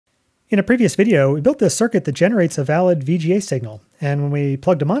In a previous video, we built this circuit that generates a valid VGA signal, and when we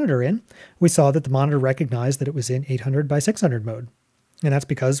plugged a monitor in, we saw that the monitor recognized that it was in 800 by 600 mode. And that's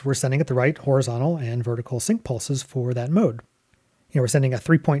because we're sending it the right horizontal and vertical sync pulses for that mode. We're sending a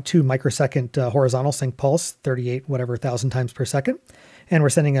 3.2 microsecond horizontal sync pulse, 38 whatever thousand times per second, and we're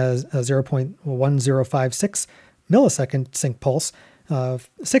sending a 0.1056 millisecond sync pulse,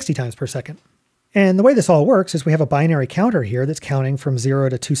 60 times per second. And the way this all works is we have a binary counter here that's counting from 0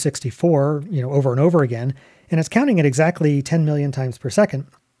 to 264, over and over again, and it's counting at exactly 10 million times per second.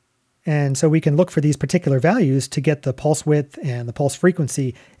 And so we can look for these particular values to get the pulse width and the pulse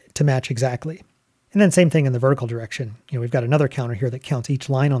frequency to match exactly. And then same thing in the vertical direction. We've got another counter here that counts each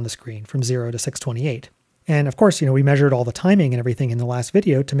line on the screen from 0 to 628. And of course, we measured all the timing and everything in the last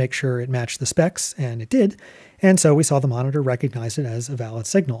video to make sure it matched the specs, and it did. And so we saw the monitor recognize it as a valid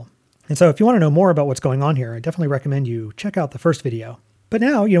signal. And so if you want to know more about what's going on here, I definitely recommend you check out the first video. But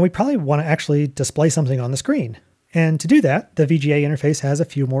now, we probably want to actually display something on the screen. And to do that, the VGA interface has a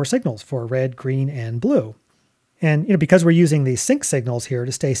few more signals for red, green, and blue. And because we're using these sync signals here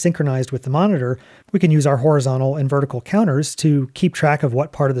to stay synchronized with the monitor, we can use our horizontal and vertical counters to keep track of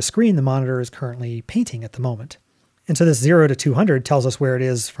what part of the screen the monitor is currently painting at the moment. And so this 0 to 200 tells us where it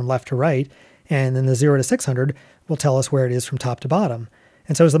is from left to right, and then the 0 to 600 will tell us where it is from top to bottom.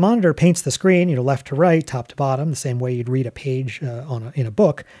 And so as the monitor paints the screen, left to right, top to bottom, the same way you'd read a page in a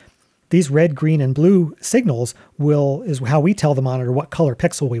book, these red, green, and blue signals is how we tell the monitor what color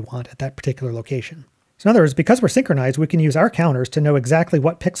pixel we want at that particular location. So in other words, because we're synchronized, we can use our counters to know exactly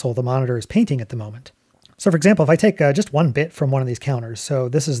what pixel the monitor is painting at the moment. So for example, if I take just one bit from one of these counters, so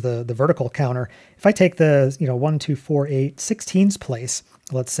this is the vertical counter, if I take the 1, 2, 4, 8, 16's place,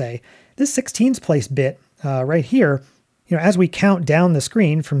 let's say, this 16's place bit right here, as we count down the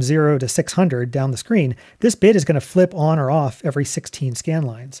screen from 0 to 600 down the screen, this bit is going to flip on or off every 16 scan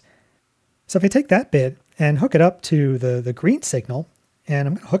lines. So if I take that bit and hook it up to the green signal, and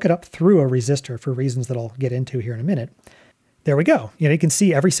I'm going to hook it up through a resistor for reasons that I'll get into here in a minute, there we go. You can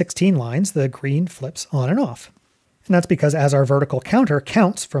see every 16 lines, the green flips on and off. And that's because as our vertical counter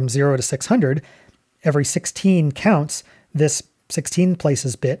counts from 0 to 600, every 16 counts, this 16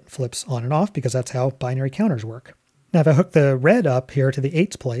 places bit flips on and off because that's how binary counters work. Now, if I hook the red up here to the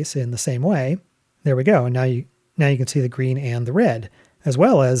 8's place in the same way, there we go. And now you can see the green and the red, as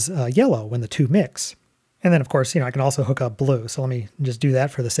well as yellow when the two mix. And then, of course, I can also hook up blue. So let me just do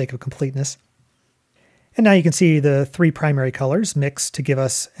that for the sake of completeness. And now you can see the three primary colors mix to give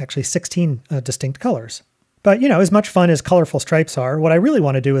us actually 16 distinct colors. But, as much fun as colorful stripes are, what I really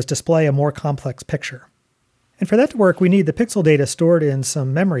want to do is display a more complex picture. And for that to work, we need the pixel data stored in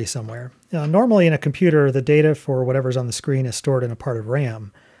some memory somewhere. Normally in a computer, the data for whatever's on the screen is stored in a part of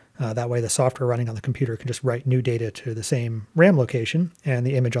RAM. That way the software running on the computer can just write new data to the same RAM location, and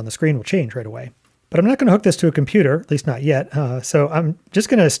the image on the screen will change right away. But I'm not going to hook this to a computer, at least not yet, so I'm just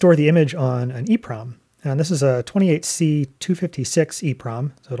going to store the image on an EEPROM. And this is a 28C256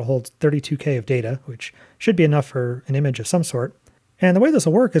 EEPROM, so it'll hold 32K of data, which should be enough for an image of some sort. And the way this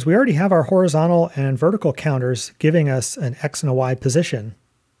will work is we already have our horizontal and vertical counters giving us an X and a Y position.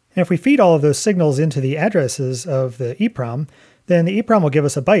 And if we feed all of those signals into the addresses of the EEPROM, then the EEPROM will give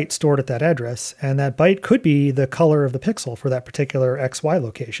us a byte stored at that address, and that byte could be the color of the pixel for that particular XY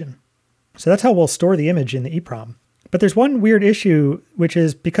location. So that's how we'll store the image in the EEPROM. But there's one weird issue, which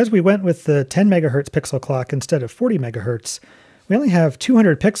is because we went with the 10 megahertz pixel clock instead of 40 megahertz, we only have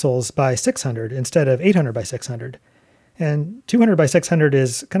 200 pixels by 600 instead of 800 by 600. And 200 by 600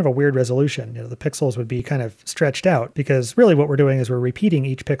 is kind of a weird resolution. The pixels would be kind of stretched out because really what we're doing is we're repeating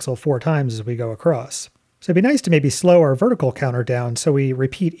each pixel 4 times as we go across. So it'd be nice to maybe slow our vertical counter down so we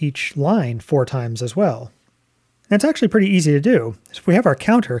repeat each line 4 times as well. And it's actually pretty easy to do. If we have our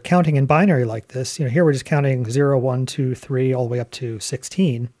counter counting in binary like this, here we're just counting 0, 1, 2, 3, all the way up to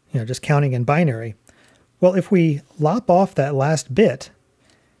 16, just counting in binary. Well, if we lop off that last bit,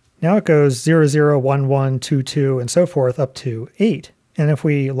 now it goes 0, 0, 1, 1, 2, 2, and so forth up to 8. And if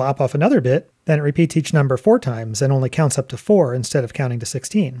we lop off another bit, then it repeats each number 4 times and only counts up to 4 instead of counting to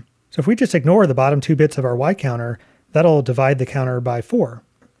 16. So if we just ignore the bottom 2 bits of our Y counter, that'll divide the counter by 4.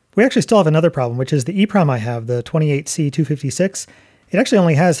 We actually still have another problem, which is the EEPROM I have, the 28C256, it actually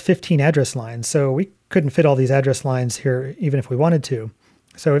only has 15 address lines, so we couldn't fit all these address lines here even if we wanted to.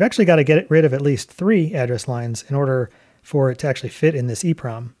 So we've actually got to get rid of at least 3 address lines in order for it to actually fit in this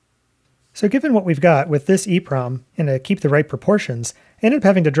EEPROM. So given what we've got with this EEPROM, and to keep the right proportions, I ended up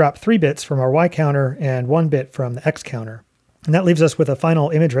having to drop 3 bits from our Y counter and 1 bit from the X counter. And that leaves us with a final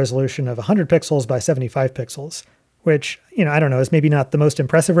image resolution of 100 pixels by 75 pixels, which, I don't know, is maybe not the most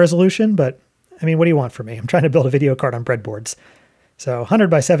impressive resolution, but I mean, what do you want from me? I'm trying to build a video card on breadboards. So 100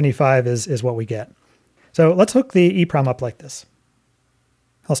 by 75 is what we get. So let's hook the EEPROM up like this.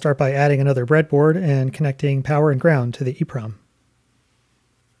 I'll start by adding another breadboard and connecting power and ground to the EEPROM.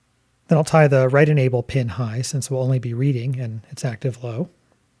 Then I'll tie the write enable pin high since we'll only be reading and it's active low.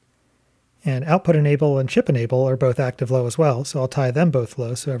 And output enable and chip enable are both active low as well, so I'll tie them both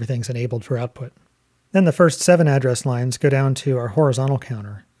low so everything's enabled for output. Then the first 7 address lines go down to our horizontal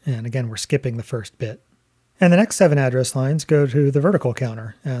counter, and again we're skipping the first bit. And the next 7 address lines go to the vertical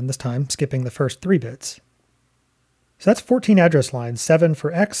counter, and this time skipping the first 3 bits. So that's 14 address lines, 7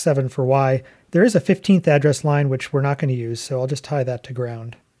 for X, 7 for Y. There is a 15th address line which we're not going to use, so I'll just tie that to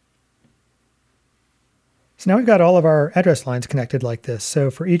ground. So now we've got all of our address lines connected like this,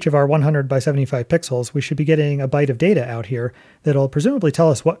 so for each of our 100 by 75 pixels, we should be getting a byte of data out here that'll presumably tell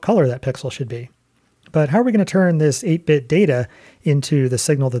us what color that pixel should be. But how are we going to turn this 8-bit data into the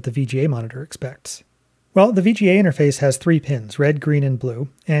signal that the VGA monitor expects? Well, the VGA interface has 3 pins, red, green, and blue,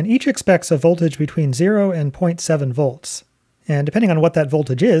 and each expects a voltage between 0 and 0.7 volts. And depending on what that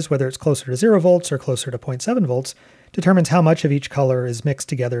voltage is, whether it's closer to 0 volts or closer to 0.7 volts, determines how much of each color is mixed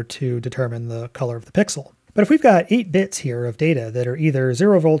together to determine the color of the pixel. But if we've got 8 bits here of data that are either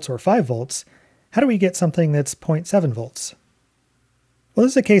 0 volts or 5 volts, how do we get something that's 0.7 volts? Well,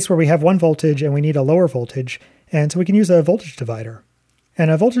 this is a case where we have one voltage and we need a lower voltage, and so we can use a voltage divider. And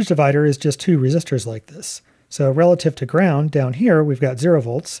a voltage divider is just 2 resistors like this. So relative to ground, down here we've got 0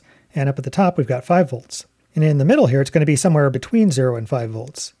 volts, and up at the top we've got 5 volts. And in the middle here it's going to be somewhere between 0 and 5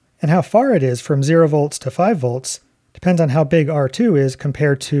 volts. And how far it is from 0 volts to 5 volts depends on how big R2 is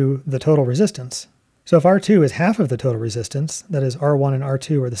compared to the total resistance. So if R2 is half of the total resistance, that is R1 and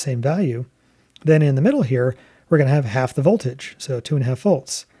R2 are the same value, then in the middle here we're going to have half the voltage, so 2.5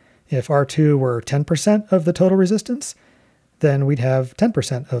 volts. If R2 were 10% of the total resistance, then we'd have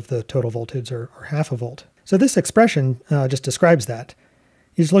 10% of the total voltage, or half a volt. So this expression just describes that.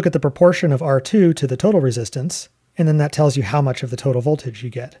 You just look at the proportion of R2 to the total resistance, and then that tells you how much of the total voltage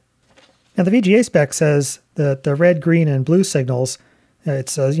you get. Now the VGA spec says that the red, green, and blue signals, it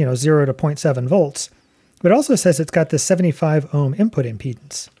says 0 to 0.7 volts, but it also says it's got this 75 ohm input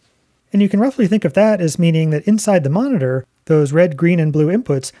impedance. And you can roughly think of that as meaning that inside the monitor, those red, green, and blue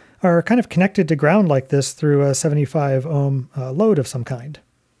inputs are kind of connected to ground like this through a 75 ohm load of some kind.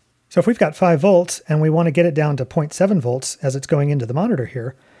 So if we've got 5 volts and we want to get it down to 0.7 volts as it's going into the monitor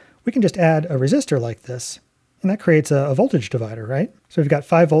here, we can just add a resistor like this, and that creates a voltage divider, right? So we've got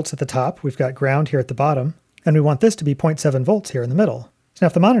 5 volts at the top, we've got ground here at the bottom, and we want this to be 0.7 volts here in the middle. So now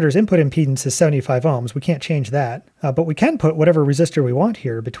if the monitor's input impedance is 75 ohms, we can't change that, but we can put whatever resistor we want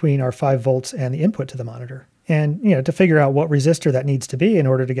here between our 5 volts and the input to the monitor. And to figure out what resistor that needs to be in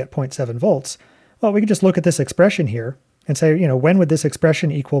order to get 0.7 volts, well, we can just look at this expression here and say, when would this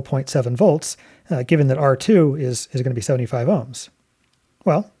expression equal 0.7 volts, given that R2 is going to be 75 ohms?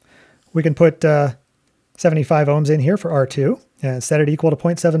 Well, we can put 75 ohms in here for R2 and set it equal to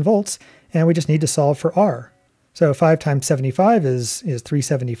 0.7 volts, and we just need to solve for R. So 5 times 75 is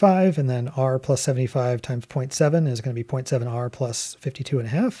 375, and then R plus 75 times 0.7 is going to be 0.7R plus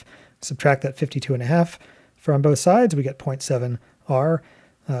 52.5. Subtract that 52.5 from both sides, we get 0.7R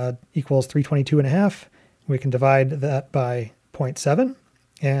equals 322.5. We can divide that by 0.7,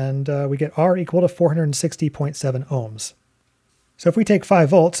 and we get R equal to 460.7 ohms. So if we take 5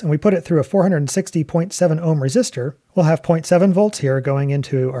 volts and we put it through a 460.7 ohm resistor, we'll have 0.7 volts here going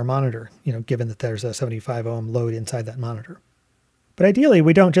into our monitor, given that there's a 75 ohm load inside that monitor. But ideally,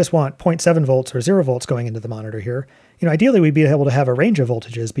 we don't just want 0.7 volts or 0 volts going into the monitor here. Ideally, we'd be able to have a range of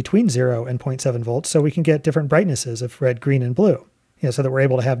voltages between 0 and 0.7 volts so we can get different brightnesses of red, green, and blue, so that we're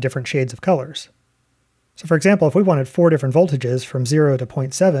able to have different shades of colors. So for example, if we wanted 4 different voltages from 0 to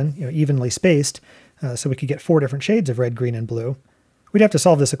 0.7, evenly spaced, so we could get 4 different shades of red, green, and blue, we'd have to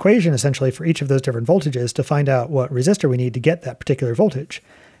solve this equation essentially for each of those different voltages to find out what resistor we need to get that particular voltage.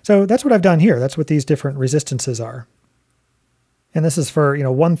 So that's what I've done here. That's what these different resistances are. And this is for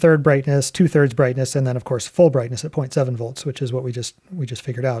 1/3 brightness, 2/3 brightness, and then of course full brightness at 0.7 volts, which is what we just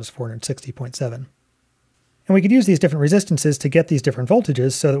figured out is 460.7. And we could use these different resistances to get these different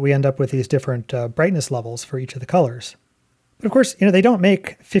voltages so that we end up with these different brightness levels for each of the colors. But of course, they don't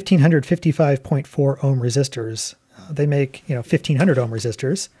make 1555.4 ohm resistors. They make 1500 ohm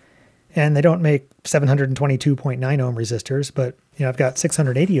resistors, and they don't make 722.9 ohm resistors, but I've got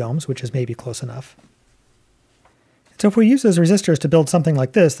 680 ohms, which is maybe close enough. So if we use those resistors to build something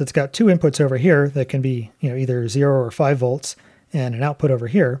like this that's got 2 inputs over here that can be either 0 or 5 volts and an output over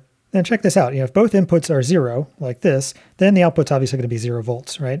here, then check this out. If both inputs are 0, like this, then the output's obviously going to be 0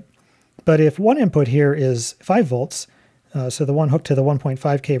 volts, right? But if one input here is 5 volts, so the one hooked to the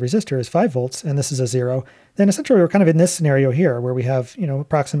 1.5K resistor is 5 volts, and this is a 0, then essentially we're kind of in this scenario here where we have,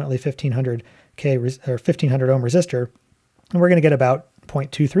 approximately 1500 ohm resistor, and we're going to get about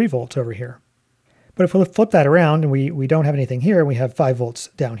 0.23 volts over here. But if we flip that around and we don't have anything here, and we have 5 volts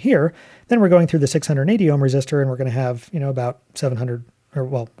down here, then we're going through the 680 ohm resistor, and we're going to have, about 700, we're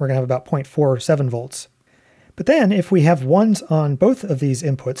going to have about 0.47 volts. But then if we have ones on both of these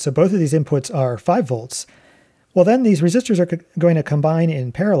inputs, so both of these inputs are 5 volts, well, then these resistors are going to combine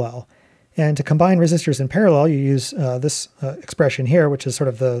in parallel. And to combine resistors in parallel, you use this expression here, which is sort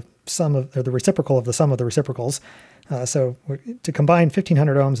of the sum of, or the reciprocal of the sum of the reciprocals. So to combine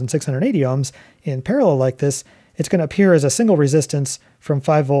 1500 ohms and 680 ohms in parallel like this, it's going to appear as a single resistance from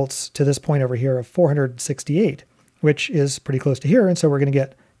 5 volts to this point over here of 468, which is pretty close to here, and so we're going to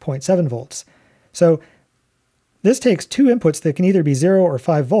get 0.7 volts. So this takes two inputs that can either be 0 or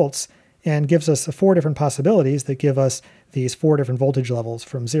 5 volts, and gives us 4 different possibilities that give us these 4 different voltage levels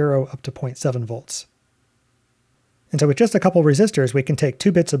from 0 up to 0.7 volts. And so with just a couple resistors, we can take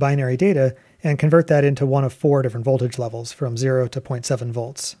 2 bits of binary data and convert that into one of 4 different voltage levels from 0 to 0.7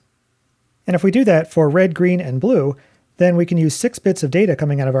 volts. And if we do that for red, green, and blue, then we can use 6 bits of data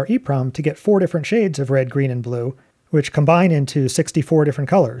coming out of our EEPROM to get 4 different shades of red, green, and blue, which combine into 64 different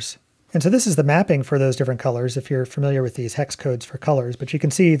colors. And so this is the mapping for those different colors, if you're familiar with these hex codes for colors. But you can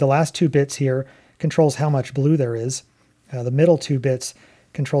see the last 2 bits here controls how much blue there is. The middle 2 bits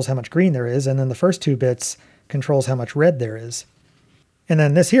controls how much green there is. And then the first 2 bits controls how much red there is. And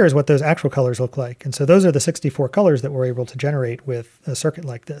then this here is what those actual colors look like. And so those are the 64 colors that we're able to generate with a circuit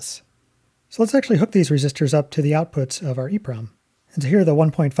like this. So let's actually hook these resistors up to the outputs of our EEPROM. And so here are the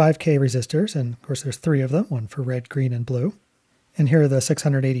 1.5K resistors. And of course there's 3 of them, one for red, green, and blue. And here are the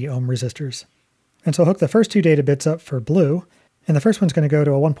 680 ohm resistors. And so I'll hook the first 2 data bits up for blue, and the first one's going to go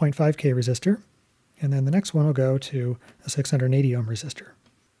to a 1.5K resistor, and then the next one will go to a 680 ohm resistor.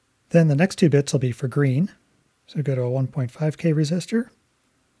 Then the next 2 bits will be for green, so go to a 1.5K resistor,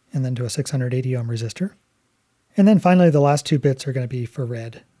 and then to a 680 ohm resistor. And then finally the last 2 bits are going to be for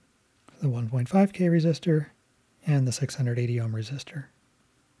red, the 1.5K resistor and the 680 ohm resistor.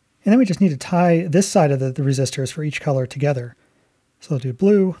 And then we just need to tie this side of the resistors for each color together. So we'll do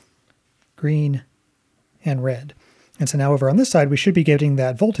blue, green, and red. And so now over on this side, we should be getting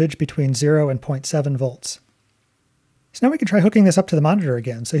that voltage between 0 and 0.7 volts. So now we can try hooking this up to the monitor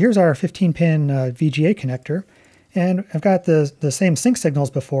again. So here's our 15-pin VGA connector. And I've got the same sync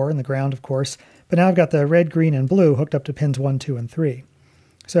signals before, and the ground, of course. But now I've got the red, green, and blue hooked up to pins 1, 2, and 3.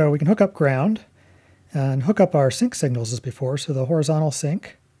 So we can hook up ground and hook up our sync signals as before. So the horizontal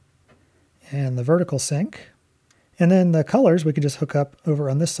sync and the vertical sync. And then the colors we can just hook up over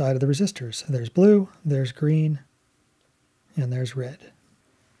on this side of the resistors. So there's blue, there's green, and there's red.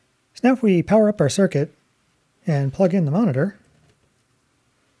 So now if we power up our circuit and plug in the monitor,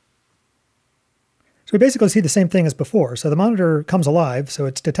 so we basically see the same thing as before. So the monitor comes alive, so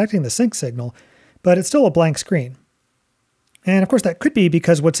it's detecting the sync signal, but it's still a blank screen. And of course that could be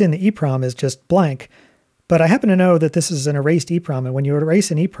because what's in the EEPROM is just blank, but I happen to know that this is an erased EEPROM, and when you erase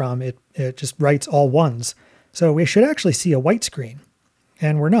an EEPROM, it just writes all ones. So we should actually see a white screen,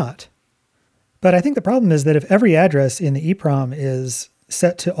 and we're not. But I think the problem is that if every address in the EEPROM is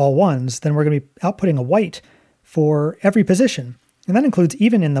set to all ones, then we're going to be outputting a white for every position. And that includes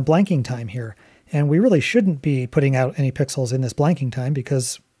even in the blanking time here. And we really shouldn't be putting out any pixels in this blanking time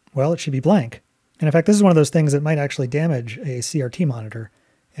because, well, it should be blank. And in fact, this is one of those things that might actually damage a CRT monitor,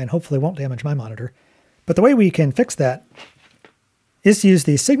 and hopefully won't damage my monitor. But the way we can fix that is to use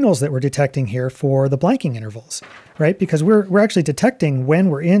these signals that we're detecting here for the blanking intervals, right? Because we're actually detecting when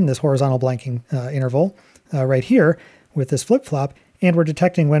we're in this horizontal blanking interval right here with this flip-flop, and we're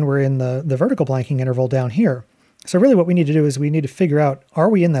detecting when we're in the vertical blanking interval down here. So really what we need to do is we need to figure out, are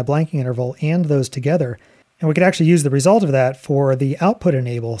we in that blanking interval and those together? And we could actually use the result of that for the output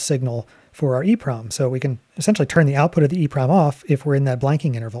enable signal for our EEPROM. So we can essentially turn the output of the EEPROM off if we're in that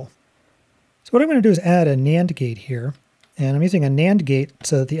blanking interval. So what I'm going to do is add a NAND gate here. And I'm using a NAND gate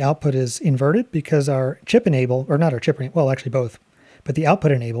so that the output is inverted because our chip enable, or not our chip enable, well actually both, but the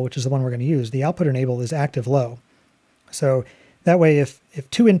output enable, which is the one we're going to use, the output enable is active low. So that way if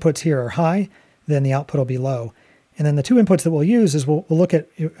 2 inputs here are high, then the output will be low. And then the 2 inputs that we'll use is we'll look at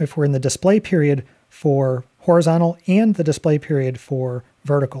if we're in the display period for horizontal and the display period for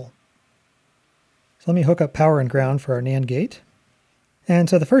vertical. So let me hook up power and ground for our NAND gate. And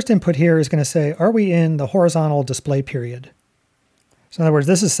so the first input here is going to say, are we in the horizontal display period? So in other words,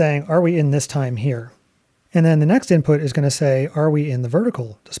 this is saying, are we in this time here? And then the next input is going to say, are we in the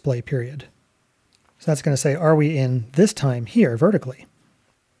vertical display period? So that's going to say, are we in this time here vertically?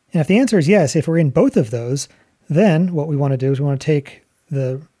 And if the answer is yes, if we're in both of those, Then what we want to do is we want to take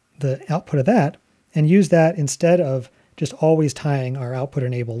the output of that and use that instead of just always tying our output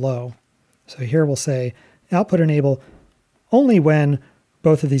enable low. So here we'll say output enable only when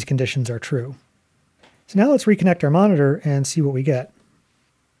both of these conditions are true. So now let's reconnect our monitor and see what we get.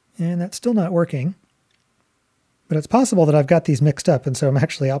 And that's still not working. But it's possible that I've got these mixed up, and so I'm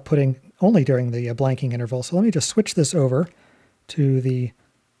actually outputting only during the blanking interval. So let me just switch this over to the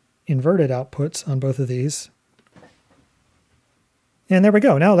inverted outputs on both of these. And there we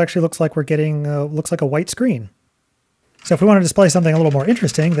go. Now it actually looks like we're getting, looks like a white screen. So if we want to display something a little more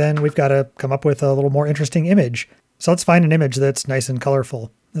interesting, then we've got to come up with a little more interesting image. So let's find an image that's nice and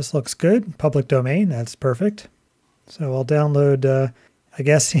colorful. This looks good. Public domain, that's perfect. So I'll download, I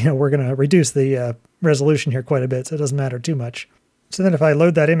guess, we're going to reduce the resolution here quite a bit, so it doesn't matter too much. So then if I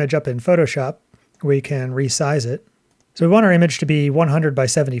load that image up in Photoshop, we can resize it. So we want our image to be 100 by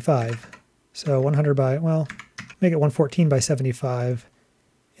 75. So 100 by, well, make it 114 by 75,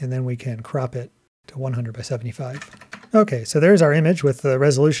 and then we can crop it to 100 by 75. Okay, so there's our image with the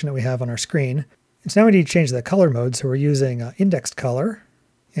resolution that we have on our screen. And so now we need to change the color mode, so we're using indexed color,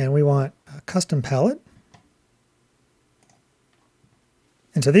 and we want a custom palette.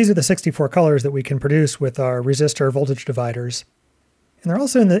 And so these are the 64 colors that we can produce with our resistor voltage dividers. And they're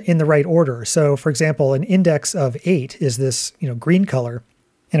also in the right order. So for example, an index of 8 is this green color.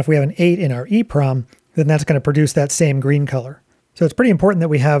 And if we have an 8 in our EEPROM, then that's going to produce that same green color. So it's pretty important that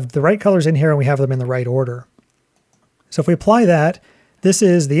we have the right colors in here and we have them in the right order. So if we apply that, this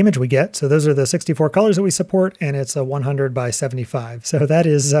is the image we get. So those are the 64 colors that we support, and it's a 100 by 75. So that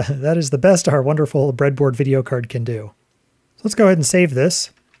is the best our wonderful breadboard video card can do. So let's go ahead and save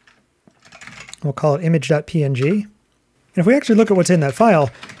this. We'll call it image.png. And if we actually look at what's in that file,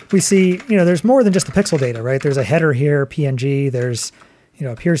 we see, there's more than just the pixel data, right? There's a header here, PNG, there's,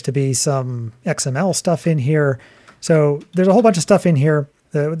 appears to be some XML stuff in here. So there's a whole bunch of stuff in here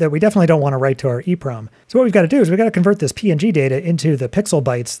that we definitely don't want to write to our EEPROM. So what we've got to do is we've got to convert this PNG data into the pixel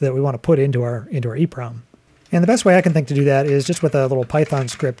bytes that we want to put into our EEPROM. And the best way I can think to do that is just with a little Python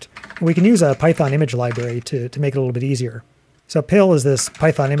script. We can use a Python image library to make it a little bit easier. So PIL is this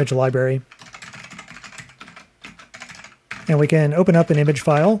Python image library. And we can open up an image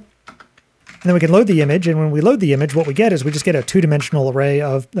file. And then we can load the image. And when we load the image, what we get is we just get a two-dimensional array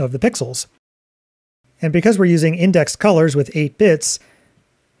of the pixels. And because we're using indexed colors with 8 bits,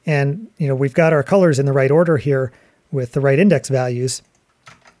 and we've got our colors in the right order here with the right index values,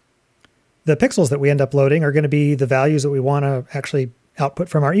 the pixels that we end up loading are going to be the values that we want to actually output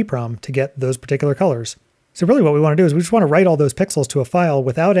from our EEPROM to get those particular colors. So really what we want to do is we just want to write all those pixels to a file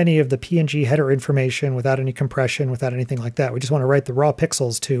without any of the PNG header information, without any compression, without anything like that. We just want to write the raw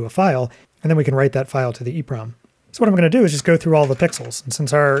pixels to a file, and then we can write that file to the EEPROM. So what I'm going to do is just go through all the pixels. And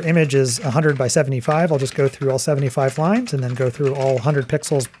since our image is 100 by 75, I'll just go through all 75 lines and then go through all 100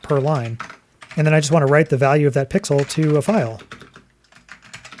 pixels per line. And then I just want to write the value of that pixel to a file.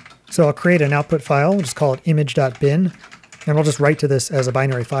 So I'll create an output file, we'll just call it image.bin, and we'll just write to this as a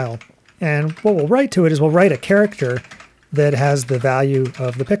binary file. And what we'll write to it is we'll write a character that has the value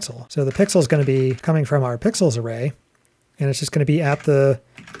of the pixel. So the pixel is going to be coming from our pixels array, and it's just going to be at the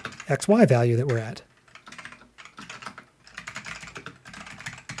XY value that we're at.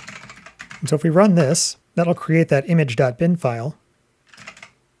 And so if we run this, that'll create that image.bin file.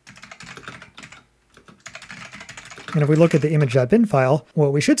 And if we look at the image.bin file,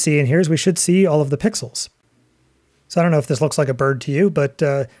 what we should see in here is we should see all of the pixels. So I don't know if this looks like a bird to you, but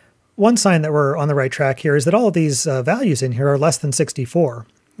one sign that we're on the right track here is that all of these values in here are less than 64.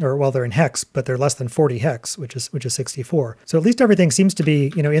 Or well, they're in hex, but they're less than 40 hex, which is 64. So at least everything seems to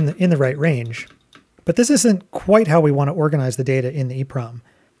be in the right range. But this isn't quite how we want to organize the data in the EEPROM.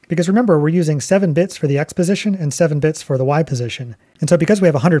 Because remember, we're using 7 bits for the X position and 7 bits for the Y position. And so because we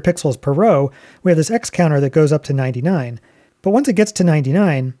have 100 pixels per row, we have this X counter that goes up to 99. But once it gets to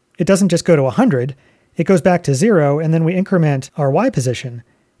 99, it doesn't just go to 100, it goes back to 0, and then we increment our Y position.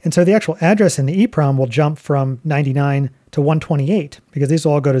 And so the actual address in the EEPROM will jump from 99 to 128, because these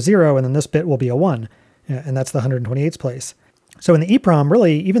will all go to 0, and then this bit will be a 1, and that's the 128th place. So in the EEPROM,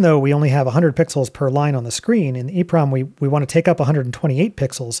 really, even though we only have 100 pixels per line on the screen, in the EEPROM we want to take up 128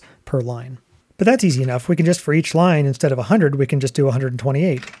 pixels per line. But that's easy enough. We can just, for each line, instead of 100, we can just do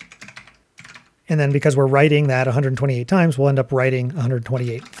 128. And then because we're writing that 128 times, we'll end up writing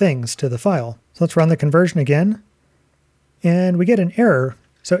 128 things to the file. So let's run the conversion again. And we get an error.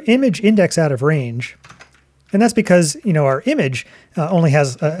 So image index out of range. And that's because, our image only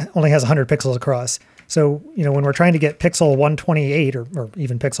has 100 pixels across. So, when we're trying to get pixel 128 or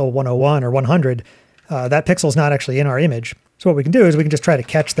even pixel 101 or 100, that pixel is not actually in our image. So what we can do is we can just try to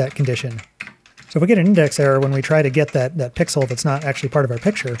catch that condition. So if we get an index error when we try to get that pixel that's not actually part of our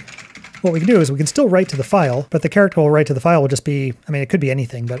picture, what we can do is we can still write to the file, but the character we'll write to the file will just be, I mean, it could be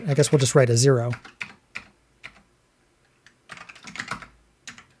anything, but I guess we'll just write a 0.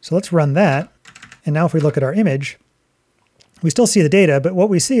 So let's run that. And now if we look at our image, we still see the data, but what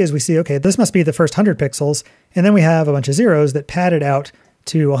we see is we see, okay, this must be the first 100 pixels, and then we have a bunch of zeros that pad it out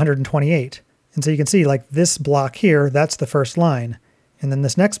to 128. And so you can see like this block here, that's the first line. And then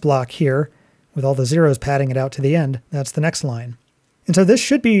this next block here, with all the zeros padding it out to the end, that's the next line. And so this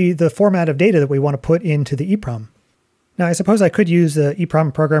should be the format of data that we want to put into the EEPROM. Now I suppose I could use the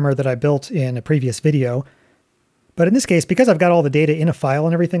EEPROM programmer that I built in a previous video, but in this case, because I've got all the data in a file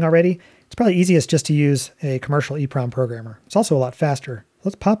and everything already, it's probably easiest just to use a commercial EEPROM programmer. It's also a lot faster.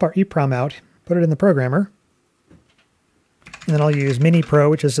 Let's pop our EEPROM out, put it in the programmer, and then I'll use MiniPro,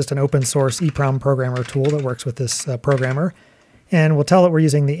 which is just an open source EEPROM programmer tool that works with this programmer. And we'll tell it we're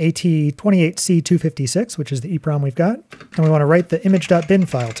using the AT28C256, which is the EEPROM we've got. And we want to write the image.bin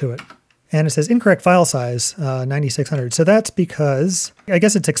file to it. And it says incorrect file size, 9600. So that's because, I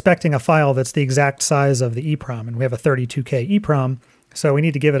guess it's expecting a file that's the exact size of the EEPROM. And we have a 32K EEPROM, so we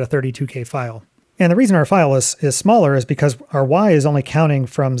need to give it a 32K file. And the reason our file is smaller is because our Y is only counting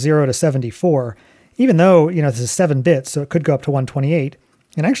from 0 to 74, even though, you know, this is 7 bits, so it could go up to 128.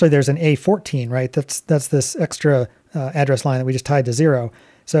 And actually there's an A14, right? That's this extra address line that we just tied to 0.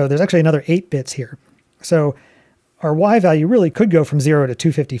 So there's actually another 8 bits here. So our Y value really could go from 0 to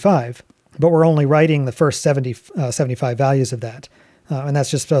 255, but we're only writing the first 75 values of that. And that's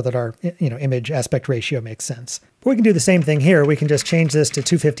just so that our image aspect ratio makes sense. But we can do the same thing here. We can just change this to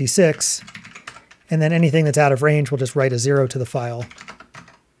 256, and then anything that's out of range, we'll just write a 0 to the file.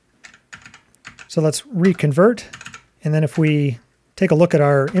 So let's reconvert, and then if we take a look at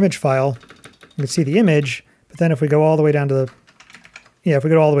our image file, you can see the image. But then if we go all the way down to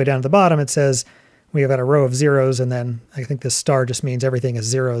the bottom, it says we have got a row of zeros, and then I think this star just means everything is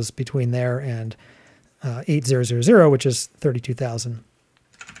zeros between there and 8000, which is 32,000.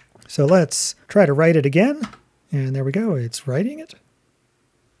 So let's try to write it again, and there we go, it's writing it.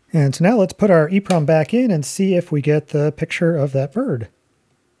 And so now let's put our EEPROM back in and see if we get the picture of that bird.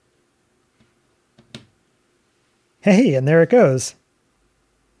 Hey, and there it goes.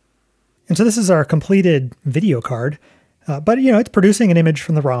 And so this is our completed video card, but it's producing an image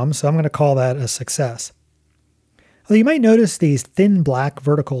from the ROM, so I'm going to call that a success. Although you might notice these thin black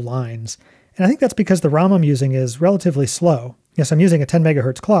vertical lines, and I think that's because the ROM I'm using is relatively slow. Yes, I'm using a 10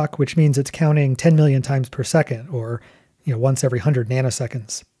 megahertz clock, which means it's counting 10 million times per second, or once every 100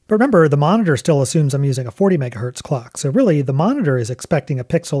 nanoseconds. But remember, the monitor still assumes I'm using a 40 megahertz clock, so really the monitor is expecting a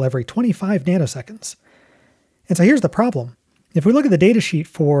pixel every 25 nanoseconds. And so here's the problem. If we look at the datasheet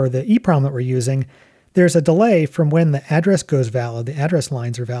for the EEPROM that we're using, there's a delay from when the address goes valid, the address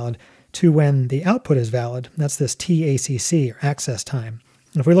lines are valid, to when the output is valid. That's this TACC, or access time.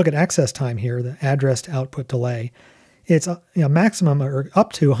 And if we look at access time here, the address to output delay, it's maximum or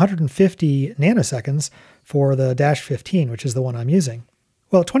up to 150 nanoseconds for the -15, which is the one I'm using.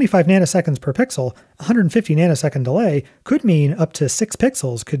 Well, 25 nanoseconds per pixel, 150 nanosecond delay could mean up to 6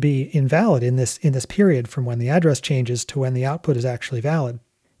 pixels could be invalid in this period from when the address changes to when the output is actually valid.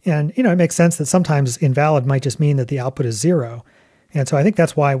 And it makes sense that sometimes invalid might just mean that the output is 0. And so I think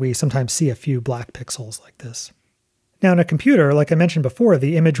that's why we sometimes see a few black pixels like this. Now in a computer, like I mentioned before,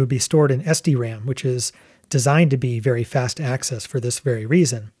 the image would be stored in SDRAM, which is designed to be very fast access for this very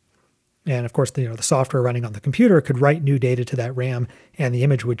reason. And of course, the software running on the computer could write new data to that RAM and the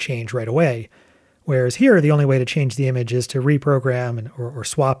image would change right away. Whereas here, the only way to change the image is to reprogram or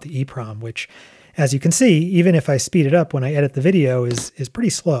swap the EEPROM, which, as you can see, even if I speed it up when I edit the video, is pretty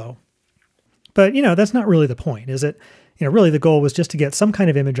slow. But, that's not really the point, is it? Really the goal was just to get some kind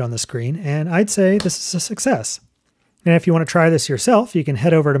of image on the screen, and I'd say this is a success. And if you want to try this yourself, you can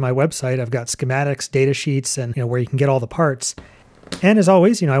head over to my website. I've got schematics, data sheets, and where you can get all the parts. And as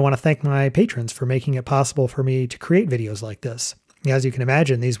always, I want to thank my patrons for making it possible for me to create videos like this. As you can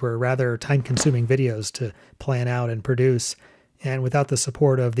imagine, these were rather time-consuming videos to plan out and produce. And without the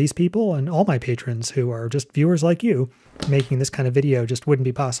support of these people and all my patrons who are just viewers like you, making this kind of video just wouldn't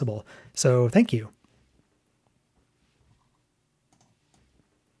be possible. So thank you.